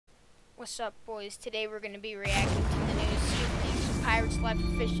What's up, boys? Today we're going to be reacting to the new SEA of THIEVES Pirates Live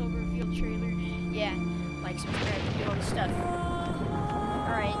official reveal trailer. Yeah, like, subscribe, do all this stuff.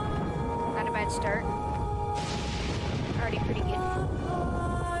 Alright, not a bad start. Already pretty good.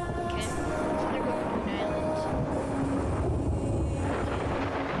 Okay, so they're going to an island.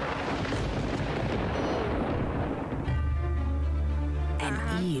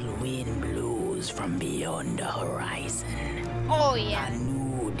 An eel wind blows from beyond the horizon. Oh, yeah. A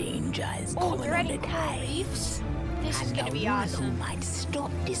new danger is Oh, coming they're on the adding coral tide. reefs? This is gonna be Who awesome. might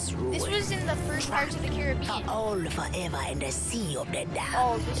stop this ruin? This was in the first Pirates of the Caribbean. All forever in the sea of the damned.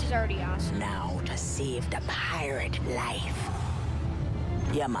 Oh, this is already awesome. Now to save the pirate life,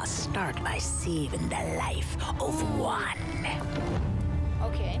 you must start by saving the life of one.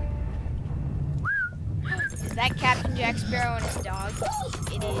 Okay. Is that Captain Jack Sparrow and his dog?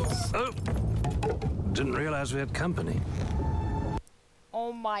 It is. Oh, didn't realize we had company.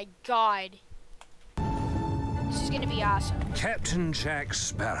 Oh my god. This is gonna be awesome. Captain Jack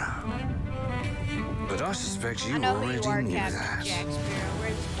Sparrow. But I suspect you I know who already you are, knew Captain that. Jack Sparrow.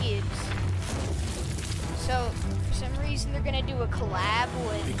 Where's Gibbs? So, for some reason, they're gonna do a collab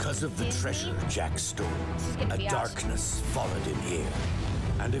with Because of the Disney. treasure Jack stole, This is gonna a be awesome. darkness followed him here.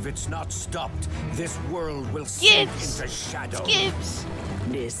 And if it's not stopped, this world will sink Gibbs! into shadow. Gibbs!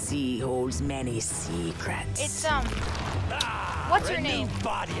 This sea holds many secrets. It's, what's her a name? new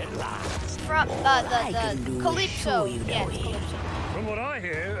body at last. From, I can do the is Calypso. show you the Yeah, it's way. Calypso. From what I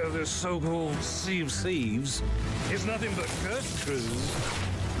hear of this so-called Sea of Thieves, it's nothing but cursed crews,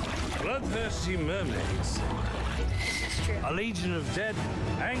 bloodthirsty mermaids, This is true. a legion of dead,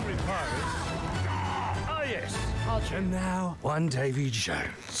 angry pirates. Ah, yes. All true. And now, one Davy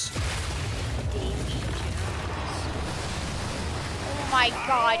Jones. Davy Jones. Oh my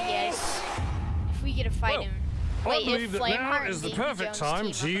god, yes. If we get to fight Well, him. I Wait, believe if that now Flameheart is the and Davy perfect Jones time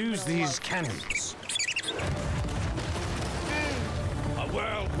team to up, I'm use gonna these love it. cannons. A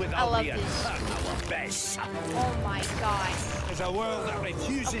world with I love only a this. ton of best. Oh my god. Is a world that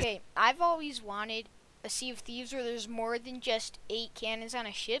refuses. Okay, I've always wanted a Sea of Thieves where there's more than just 8 cannons on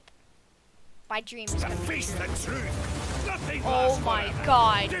a ship. My dream is To coming face true. the truth. Nothing Oh lasts my forever.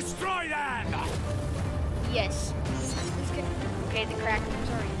 god. Destroy them! Yes. It's gonna, okay, the crack room's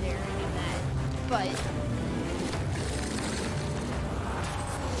already there. I knew that.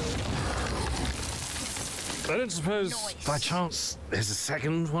 But I don't suppose, Nice. by chance, there's a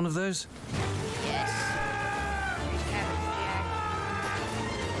second one of those? yes. There's Captain Jack.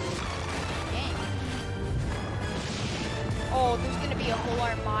 Dang. Oh, there's gonna be a whole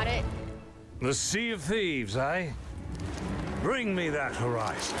armada. The Sea of Thieves, eh? Bring me that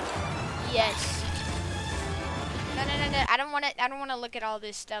horizon. Yes. No. I don't wanna look at all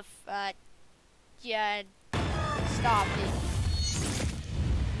this stuff. Yeah. Stop it.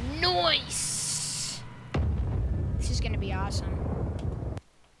 Nice. This is gonna be awesome.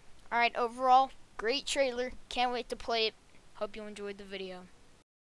 Alright, overall, great trailer. Can't wait to play it. Hope you enjoyed the video.